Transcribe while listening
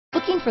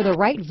Looking for the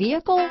right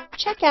vehicle?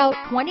 Check out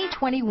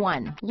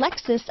 2021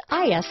 Lexus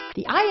IS.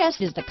 The IS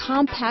is the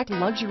compact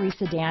luxury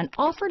sedan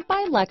offered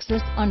by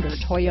Lexus under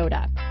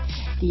Toyota.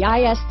 The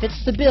IS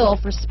fits the bill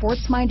for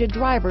sports-minded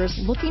drivers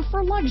looking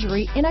for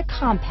luxury in a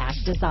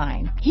compact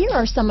design. Here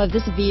are some of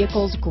this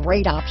vehicle's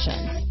great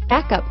options: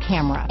 backup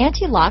camera,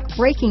 anti-lock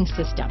braking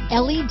system,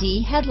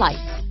 LED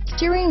headlights,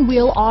 steering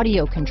wheel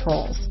audio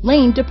controls,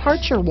 lane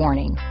departure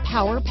warning,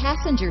 power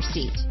passenger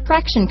seat,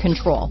 traction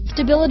control,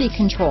 stability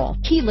control,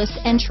 keyless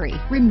entry,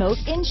 remote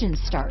engine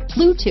start,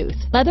 Bluetooth,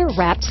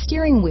 leather-wrapped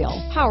steering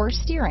wheel, power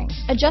steering,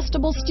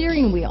 adjustable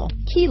steering wheel,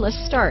 keyless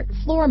start,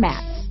 floor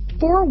mats,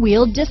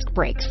 four-wheel disc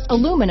brakes,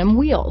 aluminum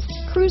wheels,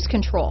 cruise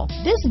control.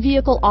 This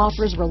vehicle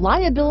offers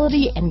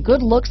reliability and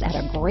good looks at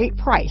a great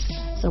price.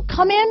 So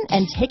come in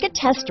and take a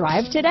test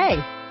drive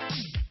today.